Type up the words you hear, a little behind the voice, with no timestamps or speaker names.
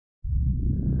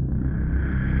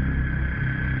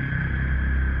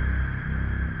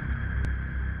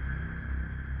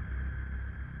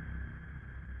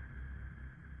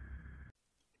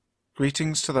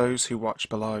Greetings to those who watch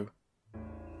below.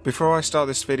 Before I start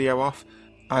this video off,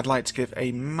 I'd like to give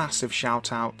a massive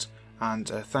shout out and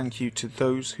a thank you to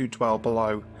those who dwell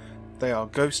below. They are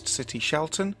Ghost City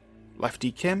Shelton,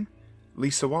 Lefty Kim,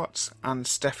 Lisa Watts and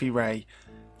Steffi Ray.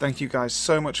 Thank you guys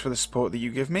so much for the support that you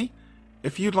give me.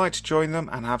 If you'd like to join them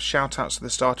and have shout outs at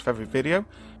the start of every video,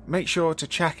 make sure to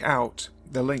check out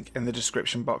the link in the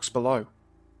description box below.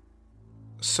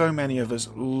 So many of us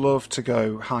love to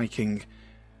go hiking.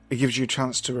 It gives you a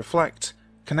chance to reflect,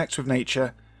 connect with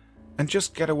nature, and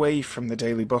just get away from the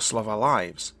daily bustle of our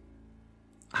lives.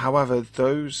 However,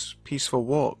 those peaceful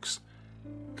walks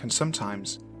can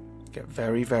sometimes get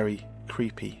very, very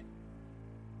creepy.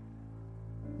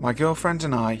 My girlfriend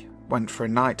and I went for a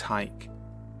night hike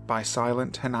by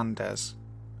Silent Hernandez.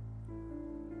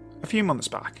 A few months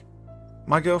back,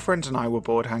 my girlfriend and I were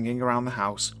bored hanging around the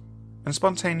house and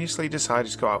spontaneously decided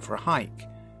to go out for a hike.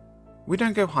 We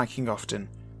don't go hiking often,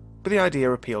 but the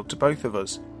idea appealed to both of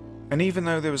us, and even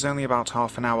though there was only about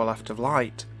half an hour left of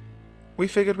light, we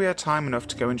figured we had time enough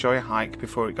to go enjoy a hike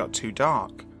before it got too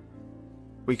dark.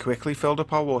 We quickly filled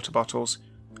up our water bottles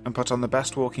and put on the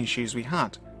best walking shoes we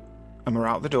had, and were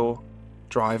out the door,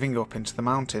 driving up into the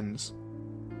mountains.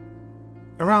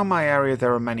 Around my area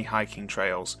there are many hiking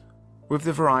trails, with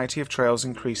the variety of trails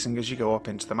increasing as you go up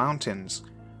into the mountains.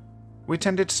 We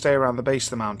tended to stay around the base of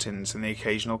the mountains in the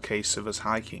occasional case of us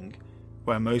hiking,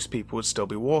 where most people would still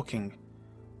be walking,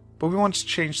 but we wanted to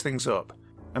change things up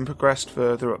and progressed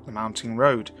further up the mountain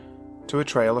road to a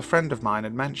trail a friend of mine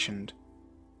had mentioned.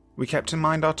 We kept in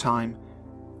mind our time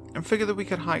and figured that we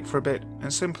could hike for a bit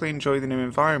and simply enjoy the new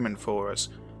environment for us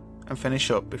and finish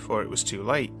up before it was too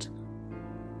late.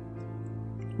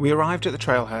 We arrived at the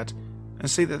trailhead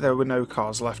and see that there were no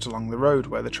cars left along the road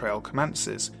where the trail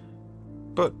commences,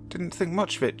 but didn't think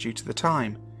much of it due to the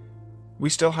time. We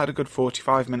still had a good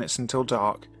 45 minutes until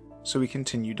dark, so we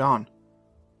continued on.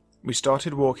 We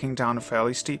started walking down a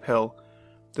fairly steep hill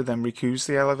that then recoupes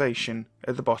the elevation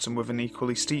at the bottom with an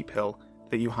equally steep hill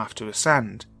that you have to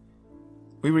ascend.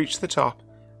 We reach the top,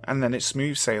 and then it's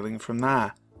smooth sailing from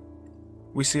there.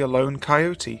 We see a lone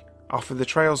coyote off of the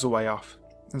trails a way off,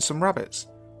 and some rabbits.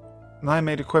 And I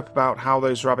made a quip about how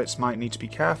those rabbits might need to be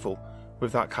careful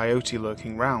with that coyote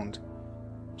lurking round.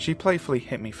 She playfully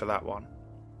hit me for that one.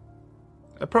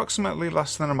 Approximately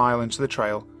less than a mile into the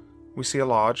trail, we see a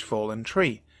large fallen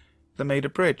tree that made a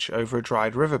bridge over a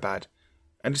dried riverbed,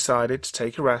 and decided to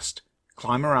take a rest,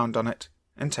 climb around on it,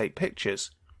 and take pictures.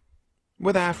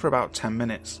 We're there for about 10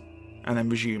 minutes, and then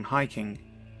resume hiking.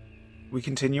 We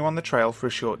continue on the trail for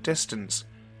a short distance,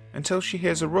 until she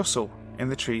hears a rustle in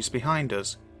the trees behind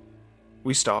us.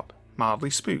 We stop, mildly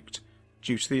spooked,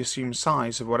 due to the assumed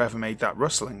size of whatever made that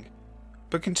rustling,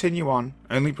 but continue on,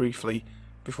 only briefly,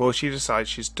 before she decides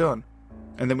she's done,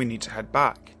 and then we need to head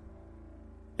back.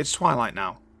 It's twilight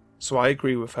now, so I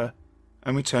agree with her,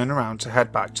 and we turn around to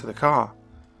head back to the car.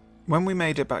 When we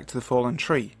made it back to the fallen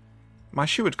tree, my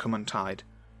shoe had come untied,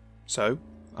 so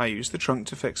I used the trunk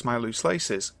to fix my loose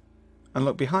laces, and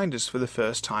looked behind us for the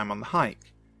first time on the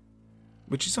hike.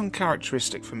 Which is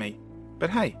uncharacteristic for me,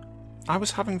 but hey, I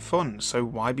was having fun, so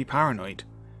why be paranoid?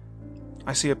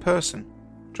 I see a person,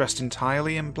 dressed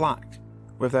entirely in black,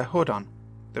 with their hood on,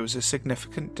 that was a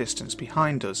significant distance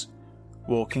behind us,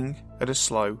 walking at a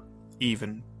slow,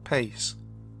 even pace.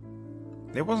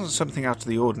 It wasn't something out of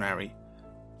the ordinary,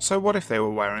 so what if they were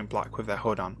wearing black with their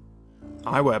hood on?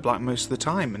 I wear black most of the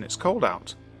time and it's cold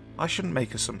out. I shouldn't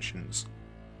make assumptions.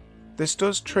 This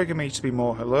does trigger me to be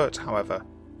more alert, however,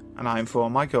 and I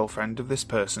inform my girlfriend of this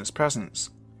person's presence.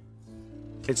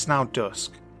 It's now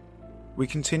dusk. We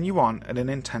continue on at an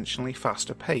intentionally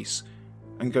faster pace,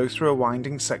 and go through a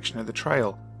winding section of the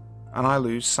trail, and I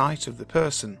lose sight of the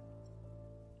person.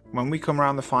 When we come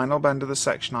around the final bend of the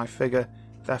section, I figure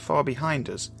they're far behind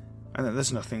us, and that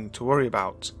there's nothing to worry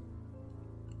about.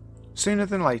 Sooner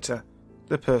than later,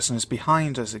 the person is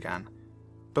behind us again,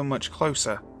 but much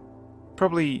closer,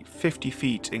 probably 50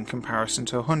 feet in comparison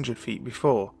to 100 feet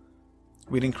before.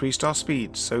 We'd increased our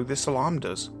speed, so this alarmed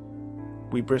us.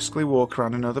 We briskly walk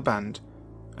around another bend,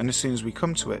 and as soon as we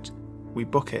come to it, we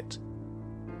book it.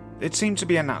 It seemed to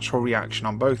be a natural reaction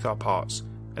on both our parts,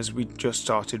 as we just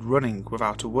started running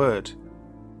without a word.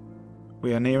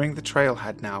 We are nearing the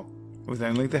trailhead now, with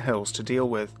only the hills to deal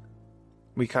with.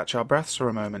 We catch our breaths for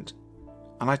a moment,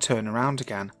 and I turn around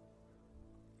again.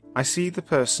 I see the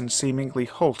person seemingly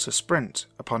halt a sprint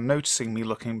upon noticing me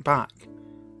looking back,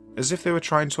 as if they were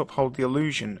trying to uphold the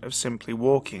illusion of simply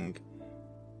walking.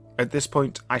 At this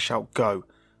point I shout "Go!"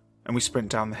 and we sprint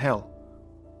down the hill.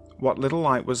 What little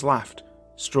light was left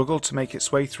struggled to make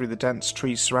its way through the dense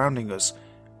trees surrounding us,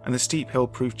 and the steep hill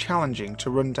proved challenging to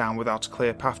run down without a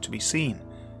clear path to be seen.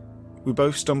 We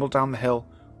both stumbled down the hill,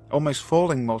 almost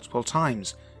falling multiple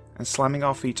times and slamming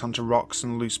our feet onto rocks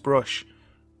and loose brush,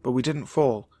 but we didn't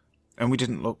fall, and we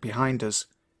didn't look behind us.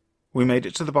 We made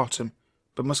it to the bottom,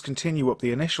 but must continue up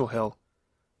the initial hill,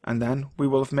 and then we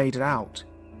will have made it out.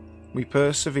 We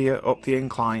persevere up the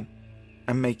incline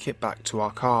and make it back to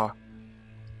our car.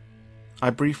 I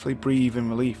briefly breathe in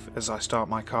relief as I start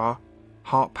my car,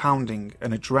 heart pounding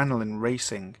and adrenaline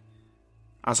racing.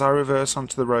 As I reverse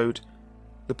onto the road,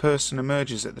 the person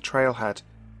emerges at the trailhead,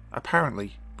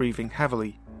 apparently breathing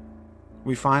heavily.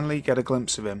 We finally get a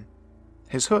glimpse of him.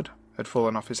 His hood had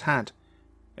fallen off his head,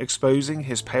 exposing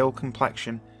his pale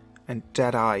complexion and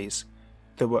dead eyes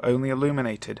that were only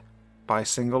illuminated by a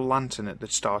single lantern at the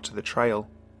start of the trail.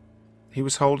 He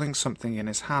was holding something in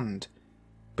his hand,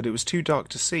 but it was too dark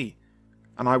to see,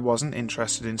 and I wasn't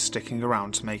interested in sticking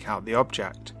around to make out the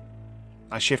object.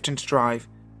 I shift into drive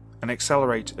and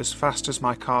accelerate as fast as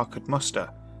my car could muster,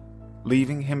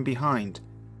 leaving him behind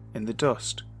in the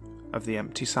dust of the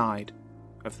empty side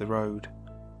of the road.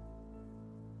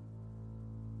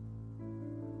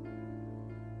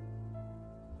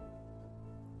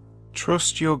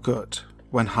 Trust Your Gut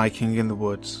When Hiking in the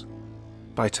Woods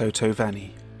by Toto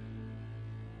Veni.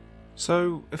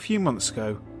 So, a few months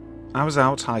ago, I was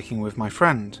out hiking with my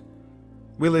friend.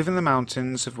 We live in the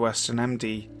mountains of Western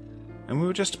MD, and we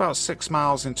were just about 6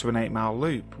 miles into an 8-mile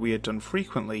loop we had done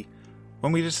frequently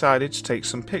when we decided to take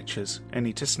some pictures and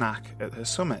eat a snack at the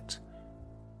summit.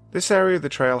 This area of the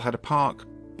trail had a park,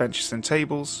 benches and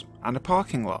tables, and a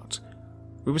parking lot.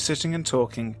 We were sitting and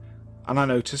talking, and I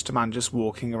noticed a man just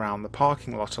walking around the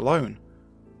parking lot alone.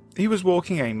 He was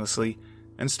walking aimlessly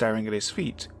and staring at his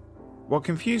feet. What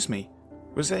confused me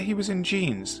was that he was in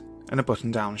jeans and a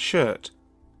button-down shirt,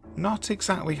 not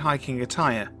exactly hiking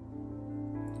attire.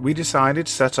 We decided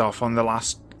to set off on the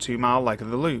last 2-mile leg of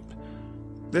the loop.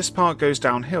 This part goes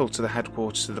downhill to the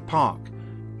headquarters of the park,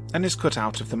 and is cut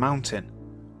out of the mountain.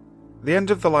 The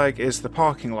end of the leg is the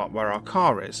parking lot where our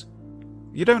car is.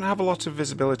 You don't have a lot of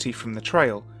visibility from the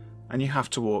trail, and you have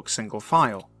to walk single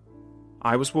file.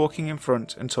 I was walking in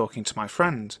front and talking to my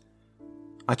friend.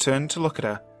 I turned to look at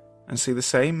her and see the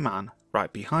same man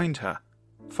right behind her,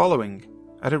 following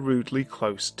at a rudely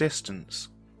close distance.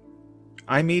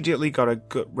 I immediately got a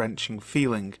gut-wrenching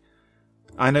feeling.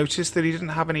 I noticed that he didn't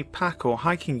have any pack or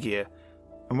hiking gear,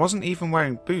 and wasn't even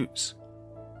wearing boots.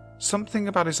 Something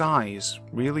about his eyes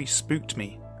really spooked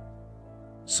me.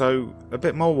 So, a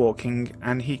bit more walking,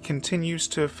 and he continues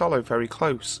to follow very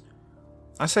close.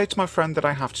 I say to my friend that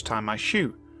I have to tie my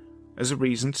shoe, as a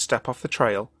reason to step off the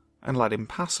trail and let him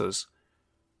pass us,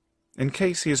 in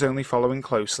case he is only following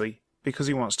closely because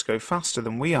he wants to go faster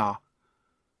than we are.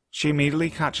 She immediately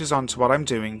catches on to what I'm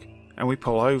doing, and we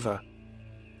pull over.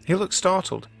 He looks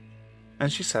startled,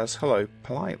 and she says hello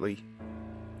politely.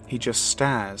 He just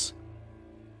stares.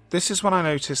 This is when I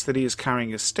notice that he is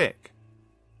carrying a stick.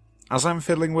 As I'm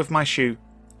fiddling with my shoe,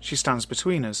 she stands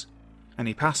between us, and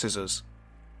he passes us.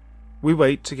 We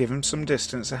wait to give him some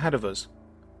distance ahead of us,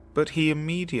 but he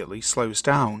immediately slows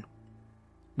down.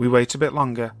 We wait a bit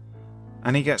longer,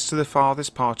 and he gets to the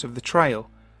farthest part of the trail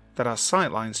that has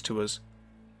sightlines to us,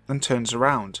 and turns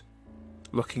around,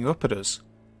 looking up at us.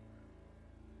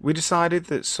 We decided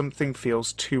that something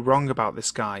feels too wrong about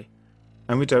this guy,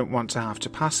 and we don't want to have to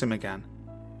pass him again.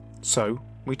 So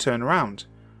we turn around,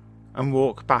 and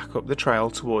walk back up the trail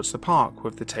towards the park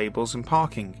with the tables and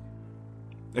parking.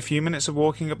 A few minutes of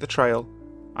walking up the trail,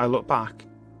 I look back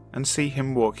and see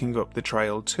him walking up the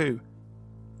trail too.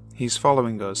 He's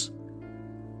following us.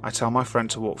 I tell my friend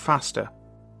to walk faster.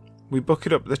 We book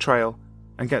it up the trail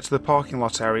and get to the parking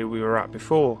lot area we were at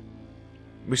before.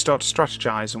 We start to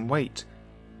strategize and wait,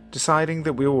 deciding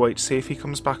that we will wait to see if he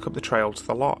comes back up the trail to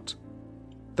the lot.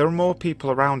 There are more people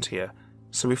around here,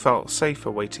 so we felt safer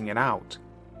waiting it out.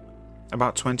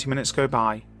 About 20 minutes go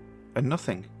by, and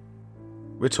nothing.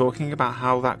 We're talking about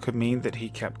how that could mean that he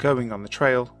kept going on the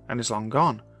trail and is long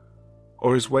gone,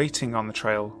 or is waiting on the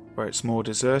trail where it's more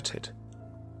deserted.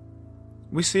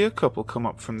 We see a couple come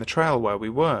up from the trail where we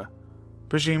were,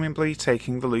 presumably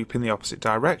taking the loop in the opposite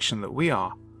direction that we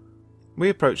are. We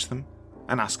approach them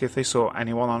and ask if they saw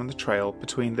anyone on the trail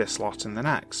between this lot and the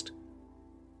next.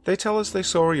 They tell us they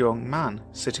saw a young man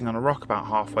sitting on a rock about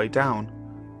halfway down.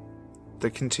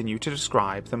 They continue to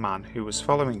describe the man who was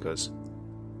following us.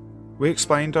 We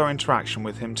explained our interaction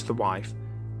with him to the wife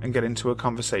and get into a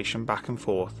conversation back and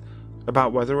forth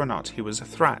about whether or not he was a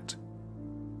threat.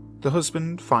 The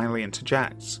husband finally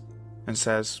interjects and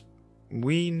says,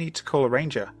 "We need to call a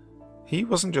ranger. He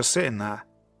wasn't just sitting there.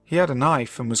 He had a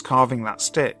knife and was carving that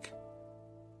stick."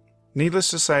 Needless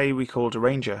to say, we called a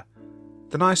ranger.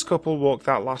 The nice couple walked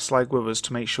that last leg with us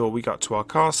to make sure we got to our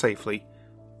car safely,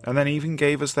 and then even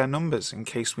gave us their numbers in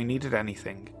case we needed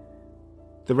anything.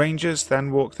 The rangers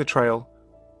then walked the trail,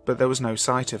 but there was no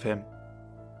sight of him.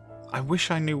 I wish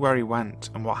I knew where he went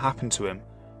and what happened to him,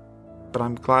 but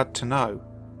I'm glad to know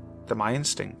that my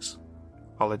instincts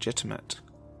are legitimate.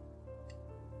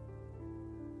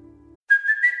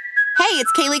 Hey,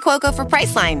 it's Kaylee Cuoco for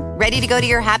Priceline. Ready to go to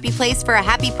your happy place for a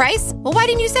happy price? Well, why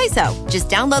didn't you say so? Just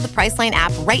download the Priceline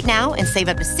app right now and save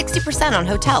up to 60% on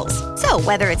hotels. So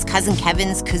whether it's Cousin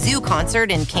Kevin's Kazoo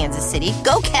Concert in Kansas City,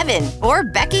 go Kevin, or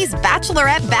Becky's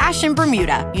Bachelorette Bash in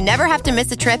Bermuda, you never have to miss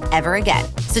a trip ever again.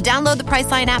 So download the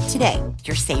Priceline app today.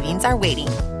 Your savings are waiting.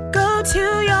 Go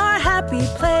to your happy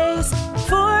place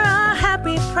for a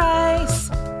happy price.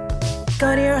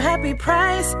 Go to your happy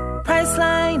price,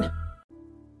 Priceline.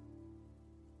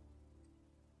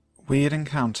 Weird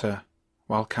Encounter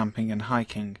While Camping and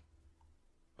Hiking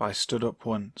by Stood Up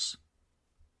Once.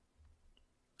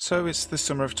 So it's the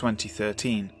summer of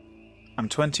 2013. I'm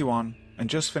 21 and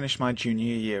just finished my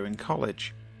junior year in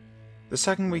college. The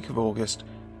second week of August,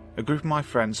 a group of my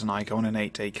friends and I go on an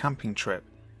 8-day camping trip.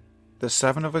 There's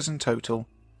 7 of us in total,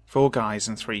 4 guys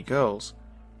and 3 girls.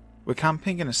 We're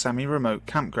camping in a semi-remote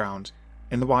campground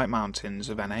in the White Mountains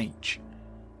of NH.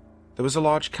 There was a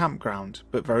large campground,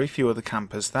 but very few other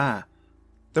campers there.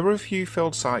 There were a few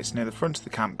filled sites near the front of the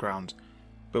campground,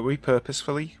 but we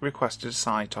purposefully requested a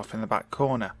site off in the back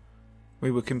corner.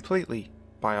 We were completely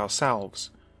by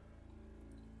ourselves.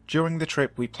 During the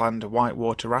trip we planned a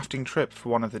whitewater rafting trip for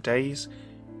one of the days.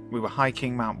 We were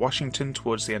hiking Mount Washington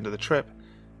towards the end of the trip,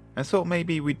 and thought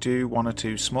maybe we'd do 1 or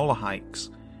 2 smaller hikes,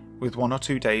 with 1 or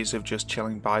 2 days of just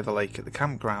chilling by the lake at the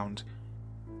campground.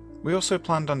 We also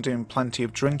planned on doing plenty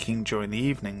of drinking during the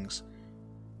evenings.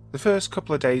 The first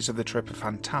couple of days of the trip are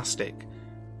fantastic.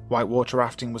 Whitewater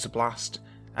rafting was a blast.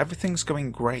 Everything's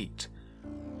going great.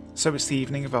 So it's the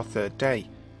evening of our 3rd day.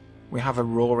 We have a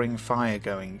roaring fire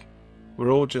going.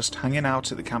 We're all just hanging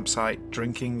out at the campsite,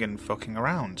 drinking and fucking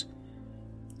around.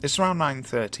 It's around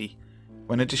 9:30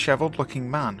 when a dishevelled looking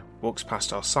man walks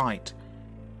past our site.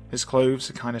 His clothes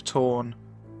are kind of torn,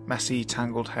 messy,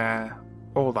 tangled hair,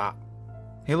 all that.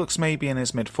 He looks maybe in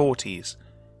his mid-40s.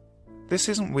 This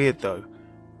isn't weird though.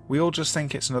 We all just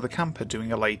think it's another camper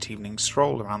doing a late evening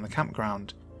stroll around the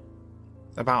campground.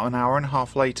 About an hour and a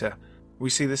half later, we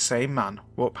see the same man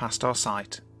walk past our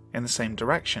site in the same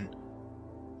direction.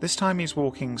 This time he's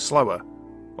walking slower,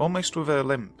 almost with a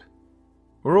limp.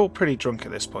 We're all pretty drunk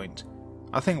at this point.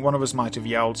 I think one of us might have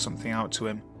yelled something out to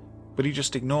him, but he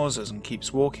just ignores us and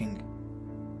keeps walking.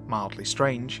 Mildly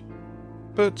strange,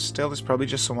 but still it's probably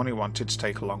just someone who wanted to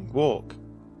take a long walk.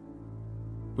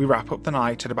 We wrap up the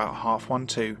night at about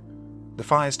 1:30, the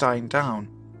fire's dying down,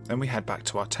 and we head back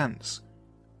to our tents.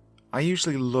 I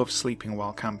usually love sleeping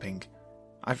while camping.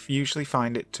 I usually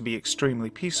find it to be extremely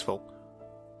peaceful,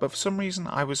 but for some reason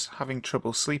I was having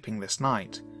trouble sleeping this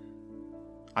night.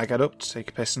 I get up to take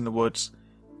a piss in the woods,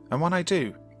 and when I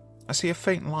do, I see a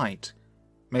faint light,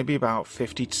 maybe about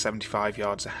 50 to 75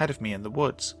 yards ahead of me in the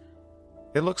woods.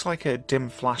 It looks like a dim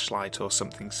flashlight or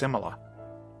something similar.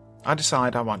 I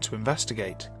decide I want to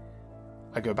investigate.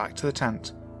 I go back to the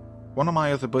tent. One of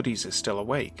my other buddies is still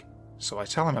awake, so I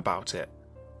tell him about it.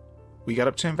 We get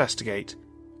up to investigate,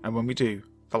 and when we do,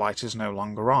 the light is no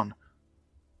longer on.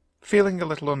 Feeling a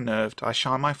little unnerved, I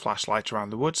shine my flashlight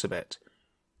around the woods a bit,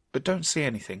 but don't see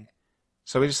anything,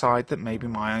 so I decide that maybe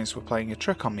my eyes were playing a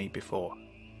trick on me before,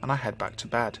 and I head back to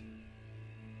bed.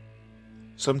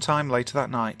 Sometime later that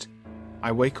night,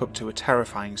 I wake up to a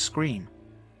terrifying scream.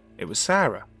 It was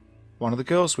Sarah, one of the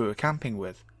girls we were camping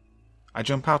with. I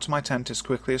jump out of my tent as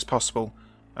quickly as possible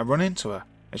and run into her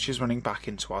as she's running back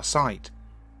into our site.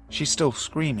 She's still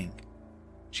screaming.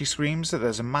 She screams that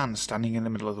there's a man standing in the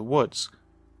middle of the woods.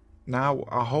 Now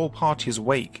our whole party is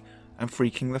awake and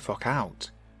freaking the fuck out.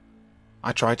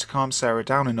 I try to calm Sarah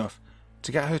down enough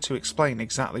to get her to explain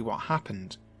exactly what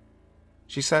happened.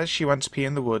 She says she went to pee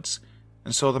in the woods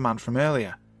and saw the man from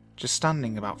earlier, just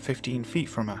standing about 15 feet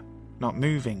from her, not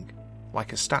moving,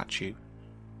 like a statue.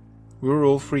 We were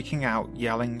all freaking out,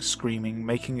 yelling, screaming,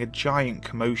 making a giant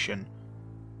commotion.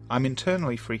 I'm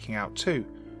internally freaking out too,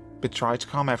 but try to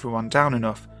calm everyone down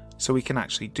enough so we can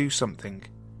actually do something.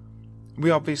 We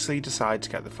obviously decide to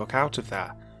get the fuck out of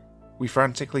there. We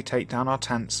frantically take down our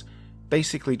tents,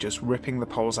 basically just ripping the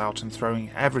poles out and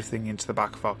throwing everything into the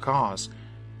back of our cars.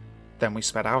 Then we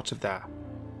sped out of there.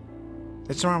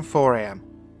 It's around 4 AM.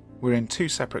 We're in 2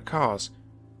 separate cars,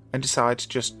 and decide to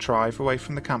just drive away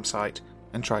from the campsite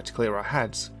and try to clear our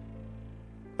heads.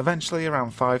 Eventually,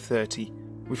 around 5:30,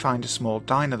 we find a small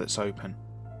diner that's open.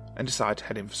 and decide to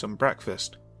head in for some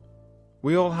breakfast.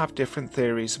 We all have different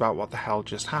theories about what the hell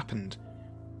just happened.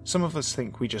 Some of us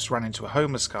think we just ran into a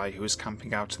homeless guy who was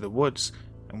camping out in the woods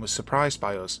and was surprised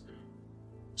by us.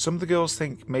 Some of the girls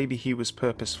think maybe he was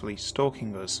purposefully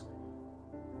stalking us.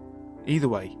 Either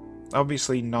way,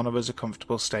 obviously none of us are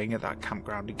comfortable staying at that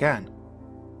campground again.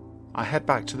 I head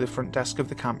back to the front desk of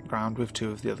the campground with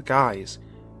two of the other guys.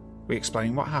 We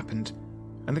explain what happened,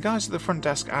 and the guys at the front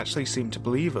desk actually seemed to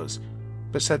believe us,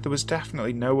 but said there was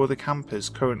definitely no other campers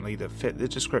currently that fit the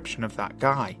description of that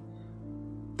guy.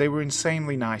 They were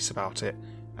insanely nice about it,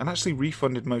 and actually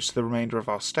refunded most of the remainder of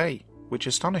our stay, which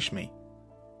astonished me.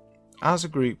 As a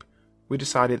group, we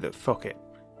decided that fuck it.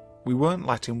 We weren't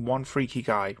letting one freaky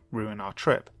guy ruin our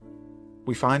trip.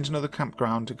 We find another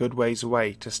campground a good ways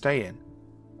away to stay in.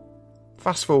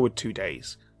 Fast forward 2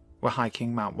 days, we're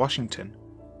hiking Mount Washington.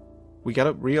 We get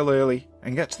up real early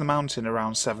and get to the mountain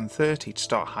around 7:30 to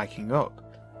start hiking up.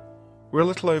 We're a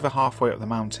little over halfway up the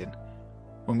mountain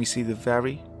when we see the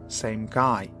very same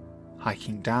guy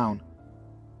hiking down.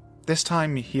 This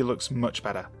time he looks much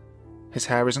better. His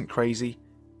hair isn't crazy,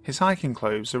 his hiking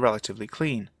clothes are relatively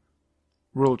clean.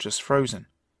 We're all just frozen.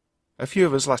 A few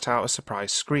of us let out a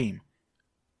surprised scream.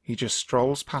 He just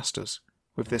strolls past us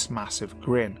with this massive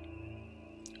grin.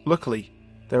 Luckily,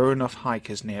 there are enough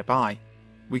hikers nearby.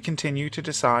 We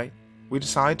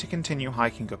decide to continue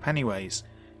hiking up anyways,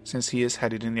 since he is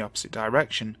headed in the opposite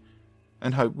direction,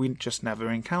 and hope we just never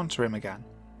encounter him again.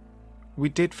 We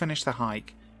did finish the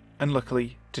hike, and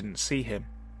luckily didn't see him.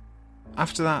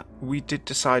 After that, we did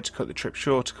decide to cut the trip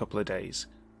short a couple of days.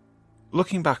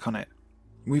 Looking back on it,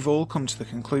 we've all come to the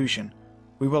conclusion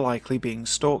we were likely being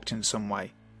stalked in some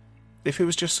way. If it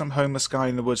was just some homeless guy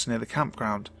in the woods near the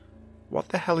campground, what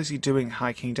the hell is he doing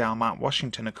hiking down Mount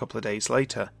Washington a couple of days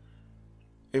later?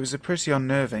 It was a pretty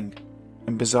unnerving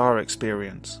and bizarre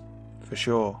experience, for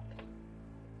sure.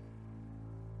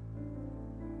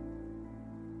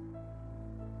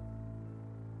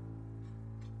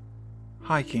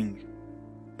 Hiking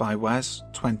by Wes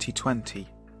 2020.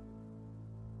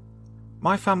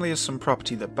 My family has some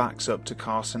property that backs up to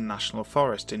Carson National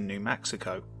Forest in New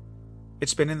Mexico.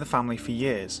 It's been in the family for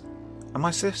years, and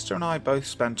my sister and I both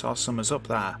spent our summers up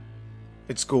there.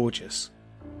 It's gorgeous.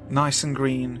 Nice and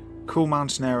green, cool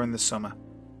mountain air in the summer.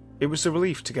 It was a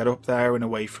relief to get up there and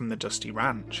away from the dusty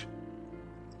ranch.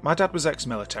 My dad was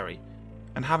ex-military,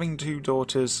 and having 2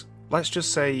 daughters, let's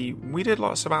just say we did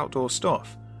lots of outdoor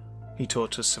stuff. He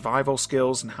taught us survival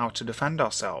skills and how to defend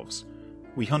ourselves.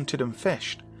 We hunted and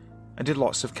fished, and did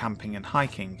lots of camping and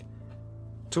hiking.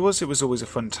 To us it was always a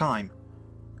fun time,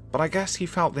 but I guess he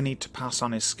felt the need to pass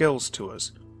on his skills to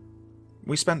us.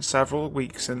 We spent several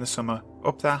weeks in the summer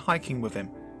up there hiking with him,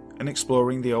 and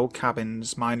exploring the old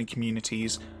cabins, mining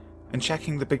communities, and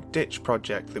checking the big ditch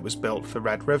project that was built for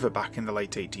Red River back in the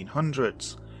late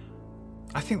 1800s.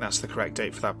 I think that's the correct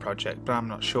date for that project, but I'm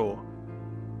not sure.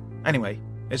 Anyway,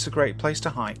 it's a great place to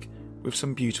hike, with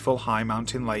some beautiful high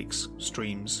mountain lakes,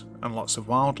 streams, and lots of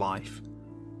wildlife.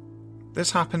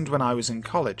 This happened when I was in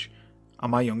college,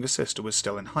 and my younger sister was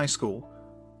still in high school.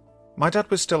 My dad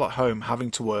was still at home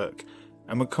having to work,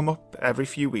 and would come up every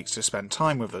few weeks to spend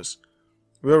time with us.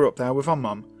 We were up there with our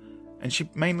mum, and she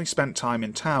mainly spent time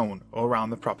in town or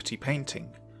around the property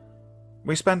painting.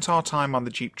 We spent our time on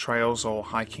the jeep trails or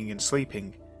hiking and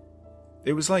sleeping.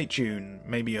 It was late June,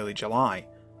 maybe early July,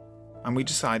 and we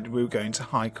decided we were going to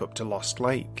hike up to Lost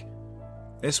Lake.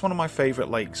 It's one of my favourite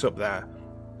lakes up there,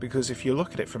 because if you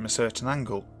look at it from a certain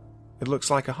angle, it looks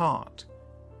like a heart.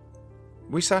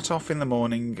 We set off in the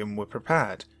morning and were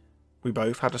prepared. We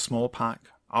both had a small pack,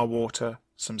 our water,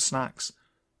 some snacks,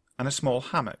 and a small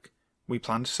hammock we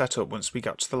planned to set up once we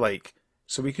got to the lake,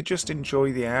 so we could just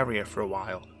enjoy the area for a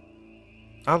while.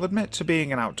 I'll admit to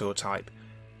being an outdoor type,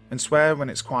 and swear when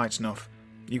it's quiet enough,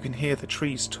 you can hear the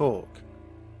trees talk.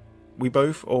 We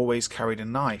both always carried a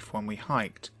knife when we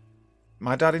hiked.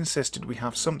 My dad insisted we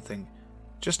have something,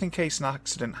 just in case an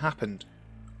accident happened,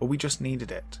 or we just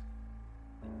needed it.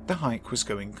 The hike was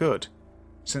going good.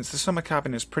 Since the summer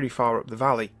cabin is pretty far up the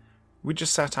valley, we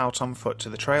just set out on foot to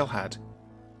the trailhead.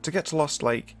 To get to Lost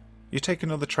Lake, you take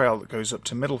another trail that goes up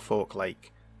to Middle Fork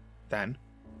Lake. Then,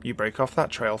 you break off that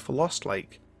trail for Lost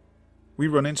Lake. We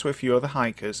run into a few other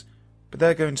hikers, but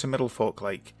they're going to Middle Fork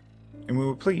Lake, and we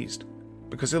were pleased,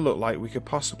 because it looked like we could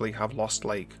possibly have Lost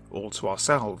Lake all to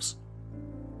ourselves.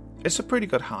 It's a pretty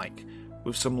good hike,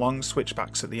 with some long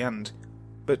switchbacks at the end,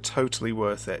 but totally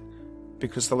worth it,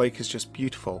 because the lake is just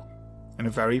beautiful, and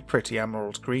a very pretty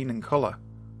emerald green in colour.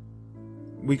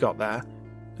 We got there,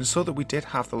 and saw that we did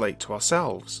have the lake to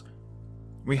ourselves.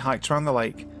 We hiked around the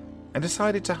lake, and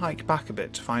decided to hike back a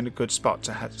bit to find a good spot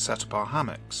to set up our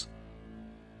hammocks.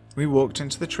 We walked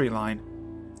into the tree line,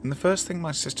 and the first thing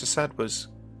my sister said was,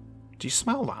 "Do you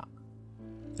smell that?"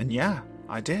 And yeah,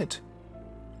 I did.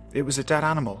 It was a dead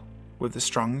animal with a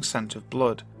strong scent of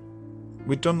blood.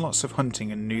 We'd done lots of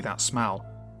hunting and knew that smell,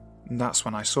 and that's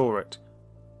when I saw it.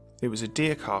 It was a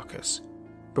deer carcass,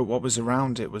 but what was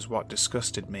around it was what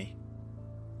disgusted me.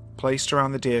 Placed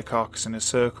around the deer carcass in a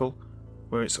circle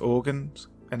were its organs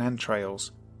and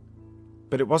entrails.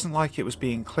 But it wasn't like it was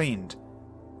being cleaned.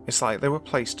 It's like they were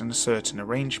placed in a certain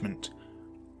arrangement,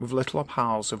 with little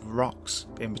piles of rocks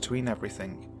in between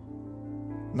everything.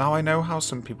 Now I know how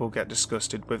some people get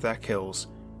disgusted with their kills,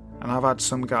 and I've had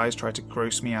some guys try to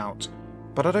gross me out,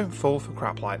 but I don't fall for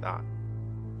crap like that.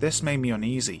 This made me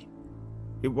uneasy.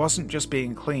 It wasn't just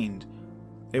being cleaned,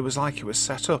 it was like it was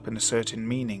set up in a certain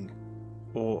meaning,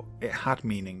 or it had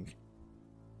meaning.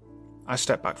 I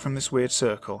step back from this weird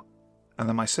circle, and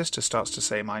then my sister starts to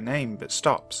say my name but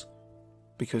stops,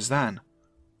 because then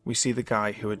we see the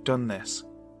guy who had done this,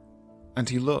 and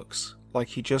he looks like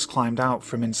he just climbed out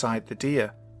from inside the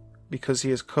deer because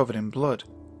he is covered in blood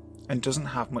and doesn't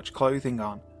have much clothing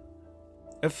on.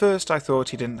 At first I thought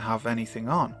he didn't have anything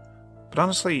on, but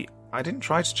honestly I didn't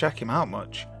try to check him out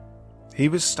much. He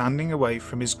was standing away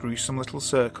from his gruesome little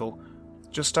circle,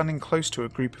 just standing close to a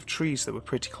group of trees that were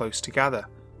pretty close together.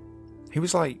 He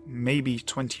was like maybe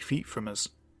 20 feet from us.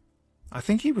 I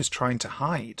think he was trying to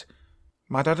hide.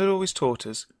 My dad had always taught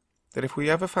us that if we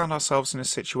ever found ourselves in a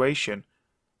situation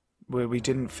where we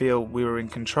didn't feel we were in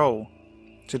control,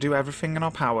 to do everything in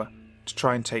our power to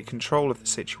try and take control of the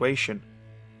situation.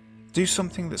 Do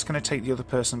something that's going to take the other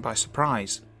person by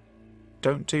surprise.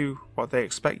 Don't do what they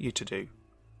expect you to do.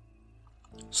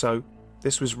 So,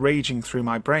 this was raging through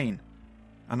my brain,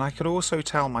 and I could also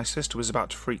tell my sister was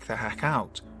about to freak the heck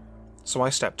out. So I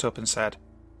stepped up and said,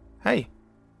 "Hey,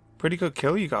 pretty good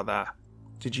kill you got there.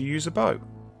 Did you use a bow?"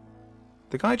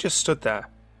 The guy just stood there,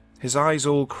 his eyes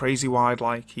all crazy wide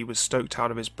like he was stoked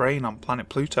out of his brain on planet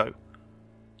Pluto.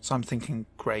 So I'm thinking,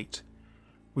 great.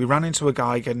 We ran into a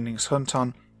guy getting his hunt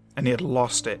on, and he had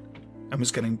lost it, and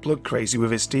was getting blood crazy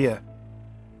with his deer.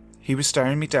 He was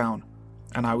staring me down,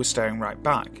 and I was staring right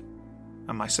back,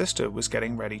 and my sister was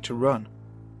getting ready to run.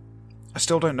 I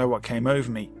still don't know what came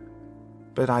over me,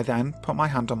 but I then put my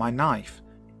hand on my knife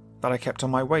that I kept on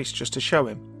my waist just to show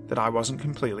him that I wasn't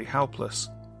completely helpless.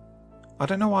 I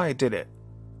don't know why I did it,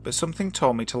 but something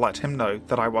told me to let him know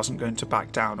that I wasn't going to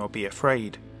back down or be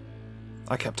afraid.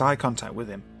 I kept eye contact with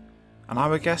him, and I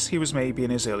would guess he was maybe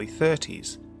in his early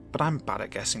 30s, but I'm bad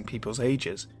at guessing people's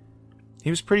ages. He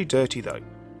was pretty dirty though.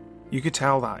 You could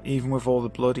tell that even with all the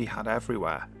blood he had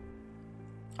everywhere.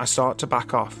 I started to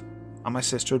back off, and my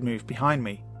sister had moved behind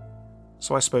me.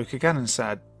 So I spoke again and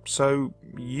said, "So,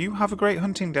 you have a great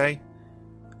hunting day."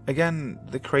 Again,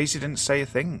 the crazy didn't say a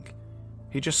thing.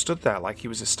 He just stood there like he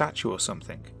was a statue or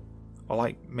something. Or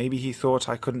like maybe he thought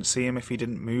I couldn't see him if he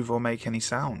didn't move or make any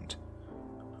sound.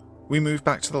 We moved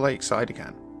back to the lakeside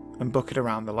again, and bucketed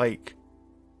around the lake.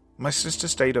 My sister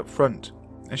stayed up front,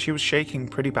 and she was shaking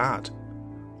pretty bad.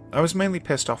 I was mainly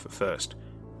pissed off at first,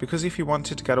 because if he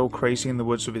wanted to get all crazy in the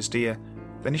woods with his deer,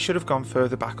 then he should have gone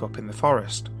further back up in the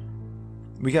forest.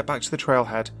 We get back to the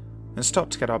trailhead, and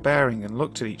stopped to get our bearing and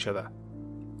looked at each other.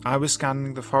 I was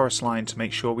scanning the forest line to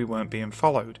make sure we weren't being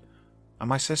followed, and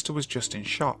my sister was just in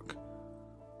shock.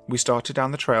 We started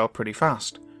down the trail pretty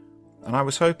fast, and I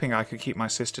was hoping I could keep my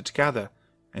sister together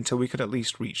until we could at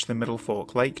least reach the Middle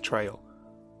Fork Lake trail,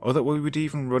 or that we would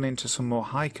even run into some more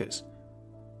hikers.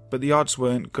 But the odds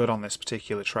weren't good on this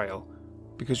particular trail,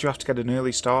 because you have to get an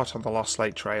early start on the Lost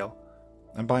Lake trail,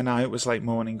 and by now it was late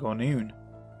morning or noon.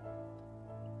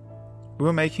 We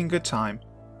were making good time,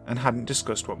 and hadn't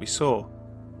discussed what we saw.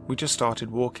 We just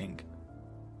started walking.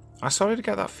 I started to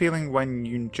get that feeling when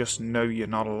you just know you're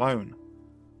not alone.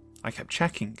 I kept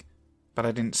checking, but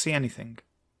I didn't see anything,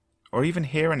 or even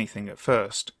hear anything at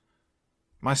first.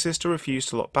 My sister refused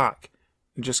to look back,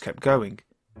 and just kept going,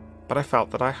 but I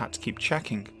felt that I had to keep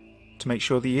checking, to make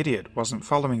sure the idiot wasn't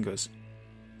following us.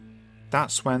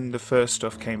 That's when the first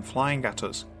stuff came flying at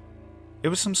us. It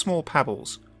was some small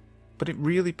pebbles, but it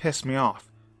really pissed me off,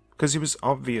 because it was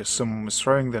obvious someone was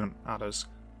throwing them at us,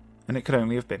 and it could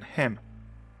only have been him.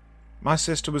 My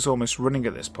sister was almost running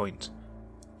at this point,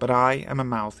 but I am a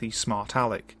mouthy, smart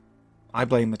aleck. I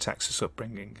blame the Texas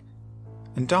upbringing.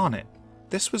 And darn it,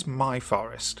 this was my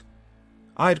forest.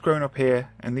 I had grown up here,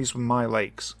 and these were my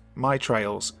lakes, my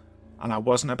trails, and I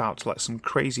wasn't about to let some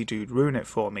crazy dude ruin it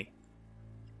for me.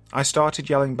 I started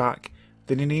yelling back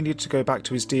that he needed to go back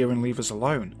to his deer and leave us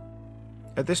alone.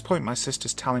 At this point my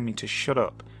sister's telling me to shut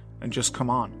up and just come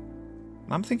on.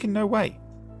 And I'm thinking, no way.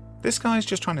 This guy's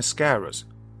just trying to scare us.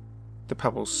 The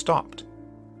pebbles stopped,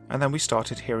 and then we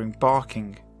started hearing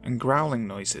barking and growling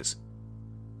noises.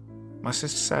 My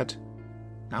sister said,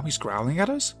 "Now he's growling at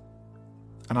us?"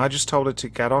 And I just told her to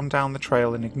get on down the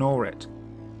trail and ignore it.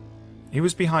 He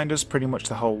was behind us pretty much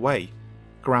the whole way,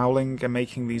 growling and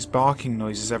making these barking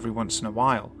noises every once in a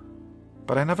while,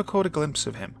 but I never caught a glimpse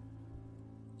of him.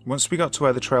 Once we got to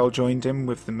where the trail joined in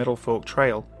with the Middle Fork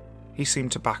Trail, he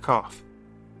seemed to back off.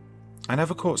 I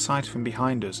never caught sight of him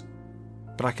behind us,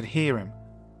 but I could hear him,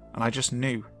 and I just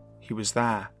knew he was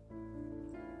there.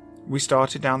 We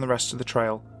started down the rest of the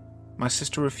trail. My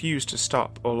sister refused to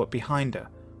stop or look behind her,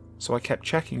 so I kept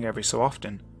checking every so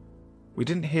often. We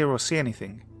didn't hear or see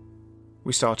anything.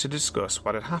 We started to discuss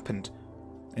what had happened,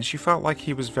 and she felt like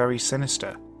he was very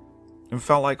sinister, and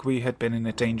felt like we had been in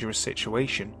a dangerous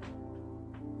situation.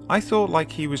 I thought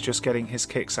like he was just getting his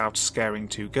kicks out scaring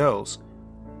two girls.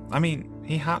 I mean,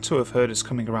 he had to have heard us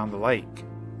coming around the lake.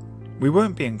 We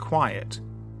weren't being quiet.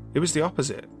 It was the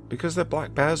opposite, because there are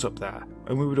black bears up there,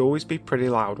 and we would always be pretty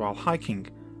loud while hiking,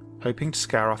 hoping to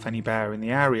scare off any bear in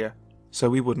the area so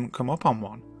we wouldn't come up on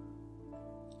one.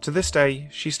 To this day,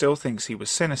 she still thinks he was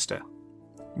sinister.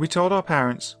 We told our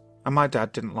parents, and my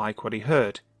dad didn't like what he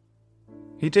heard.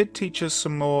 He did teach us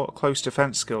some more close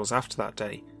defense skills after that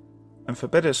day, and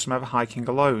forbid us from ever hiking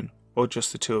alone or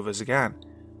just the two of us again.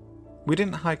 We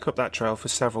didn't hike up that trail for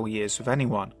several years with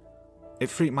anyone. It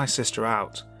freaked my sister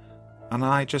out, and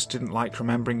I just didn't like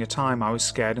remembering a time I was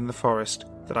scared in the forest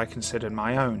that I considered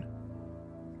my own.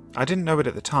 I didn't know it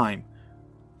at the time,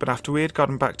 but after we had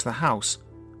gotten back to the house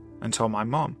and told my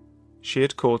mom, she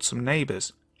had called some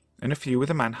neighbours, and a few of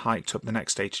the men hiked up the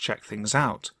next day to check things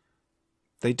out.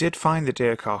 They did find the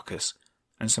deer carcass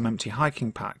and some empty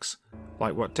hiking packs,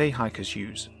 like what day hikers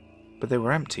use, but they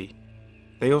were empty.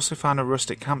 They also found a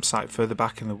rustic campsite further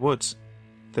back in the woods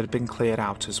that had been cleared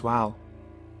out as well.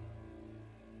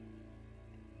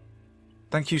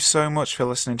 Thank you so much for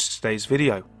listening to today's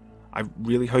video. I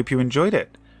really hope you enjoyed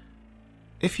it.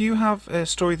 If you have a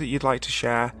story that you'd like to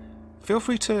share, feel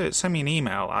free to send me an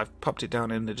email. I've popped it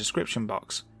down in the description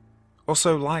box.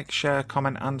 Also, like, share,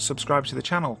 comment, and subscribe to the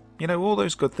channel. You know, all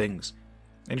those good things.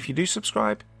 And if you do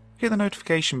subscribe, hit the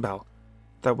notification bell.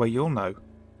 That way you'll know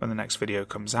when the next video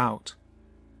comes out.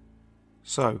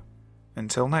 So,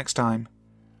 until next time,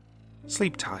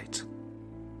 sleep tight.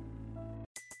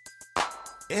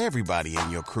 Everybody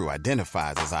in your crew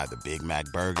identifies as either Big Mac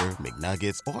Burger,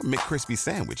 McNuggets, or McCrispy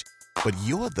Sandwich. But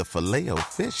you're the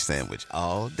Filet-O-Fish Sandwich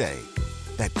all day.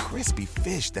 That crispy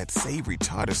fish, that savory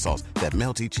tartar sauce, that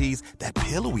melty cheese, that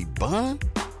pillowy bun.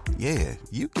 Yeah,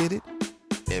 you get it.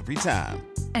 Every time.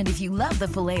 And if you love the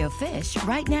Filet-O-Fish,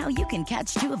 right now you can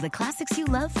catch two of the classics you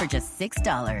love for just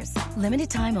 $6. Limited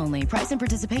time only. Price and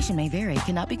participation may vary.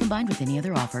 Cannot be combined with any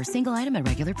other offer. Single item at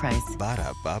regular price.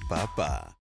 Ba-da-ba-ba-ba.